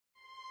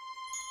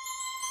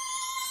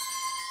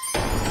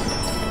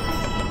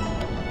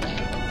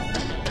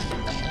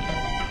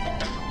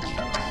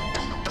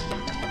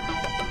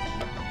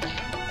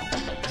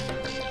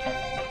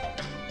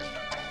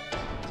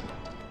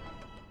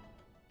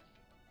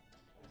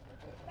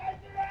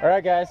All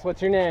right, guys,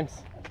 what's your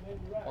names?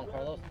 Juan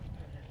Carlos.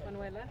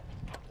 Manuela.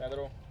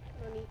 Pedro.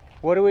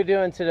 What are we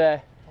doing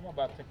today? I'm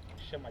about to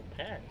shit my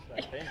pants,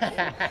 I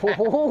think.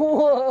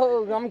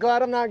 Whoa, I'm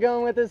glad I'm not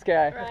going with this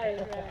guy.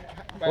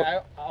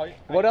 Right.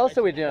 What else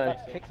are we doing?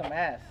 Kick some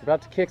ass.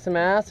 About to kick some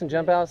ass and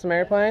jump out some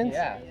airplanes?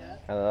 Yeah.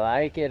 I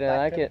like it, I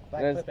like it.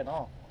 Black clip and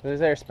all.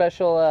 Is there a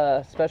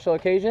special special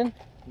occasion?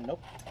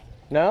 Nope.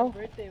 No?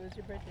 Birthday was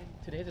your birthday.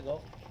 2 days ago.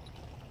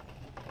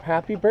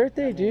 Happy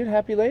birthday, dude.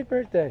 Happy late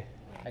birthday.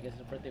 I guess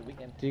it's a birthday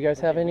weekend. Do you guys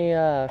have any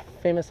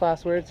famous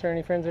last words for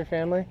any friends or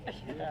family?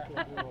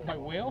 My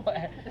wheel?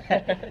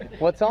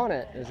 What's on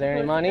it? Is there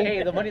any money?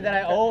 Hey, the money that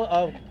I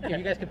owe, if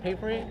you guys could pay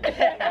for it.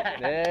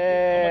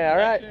 Hey, all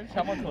right.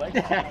 Someone collect.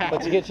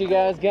 Let's get you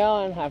guys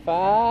going. High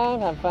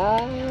five, high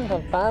five,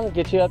 high five.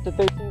 Get you up to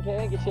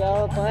 13K, get you out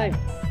of the plane.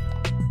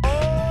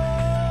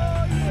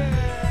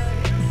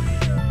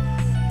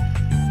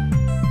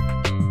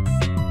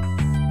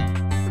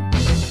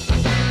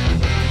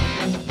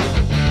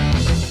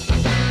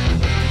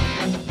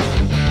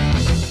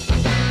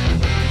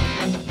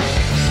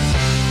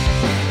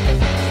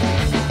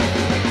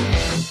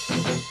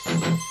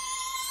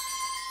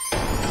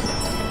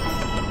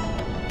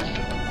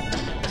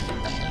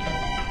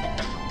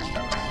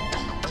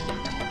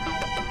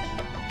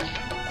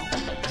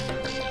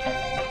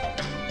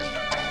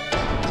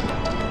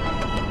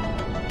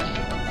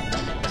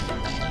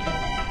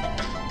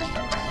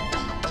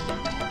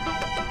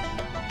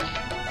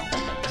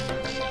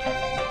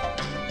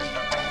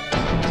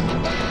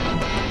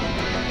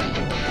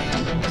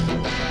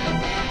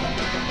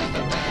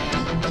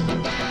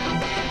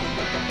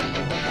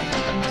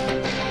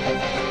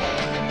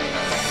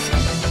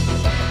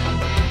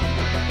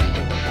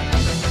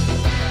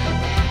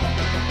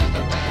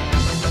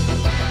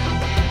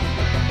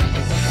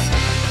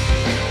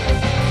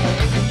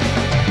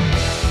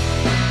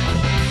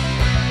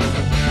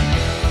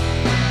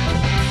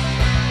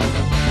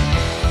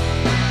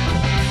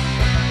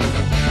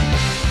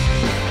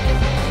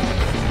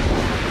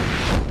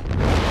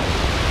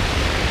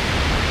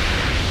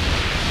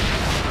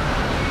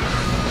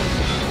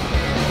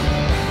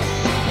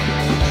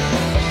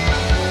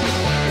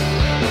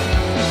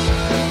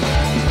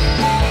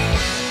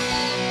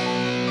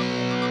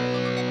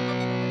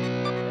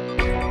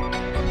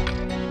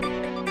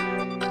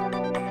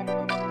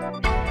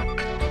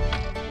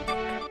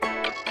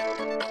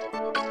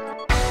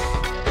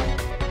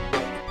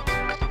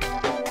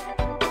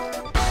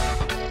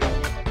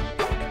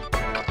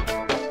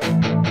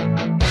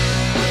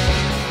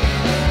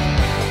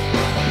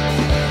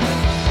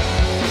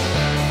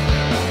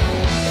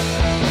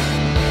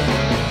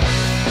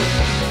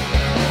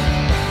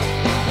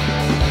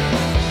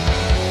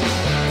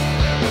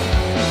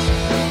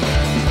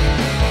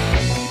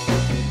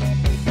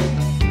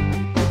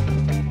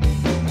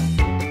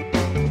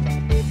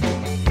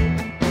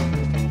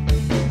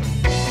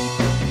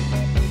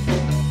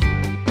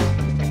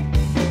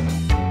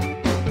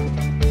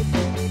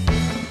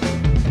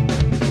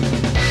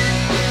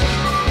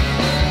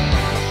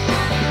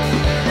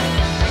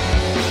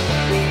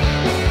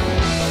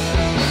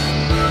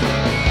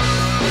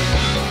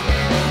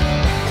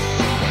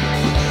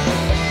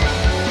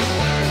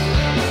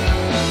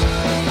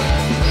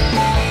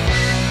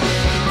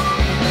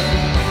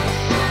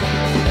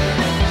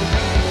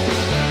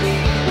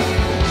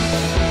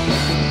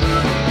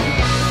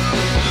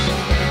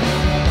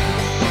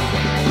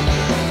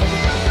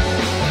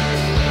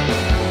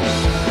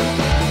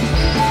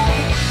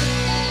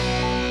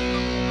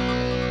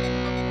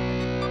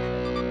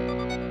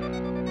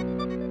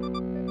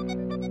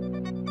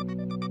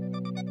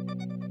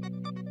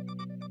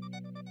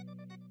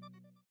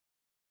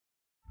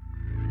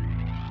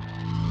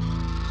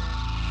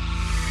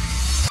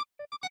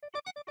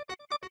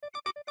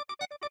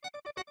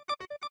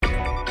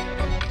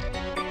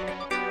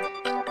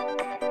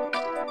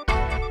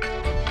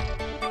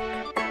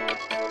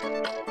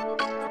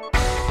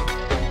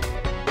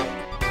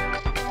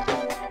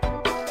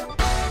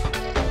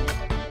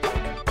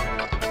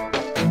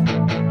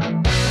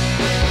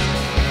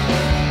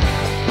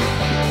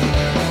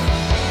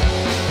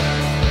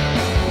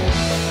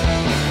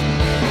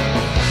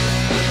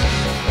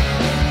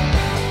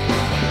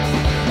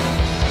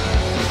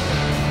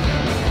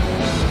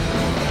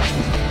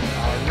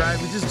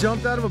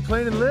 Jumped out of a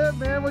plane and lived,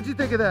 man. What'd you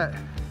think of that?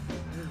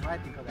 This is what I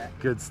think of that.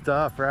 Good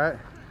stuff, right?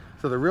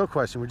 So the real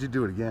question, would you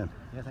do it again?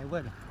 Yes, I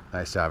would.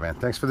 Nice job, man.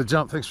 Thanks for the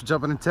jump. Thanks for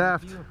jumping in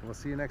Taft. We'll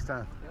see you next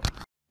time.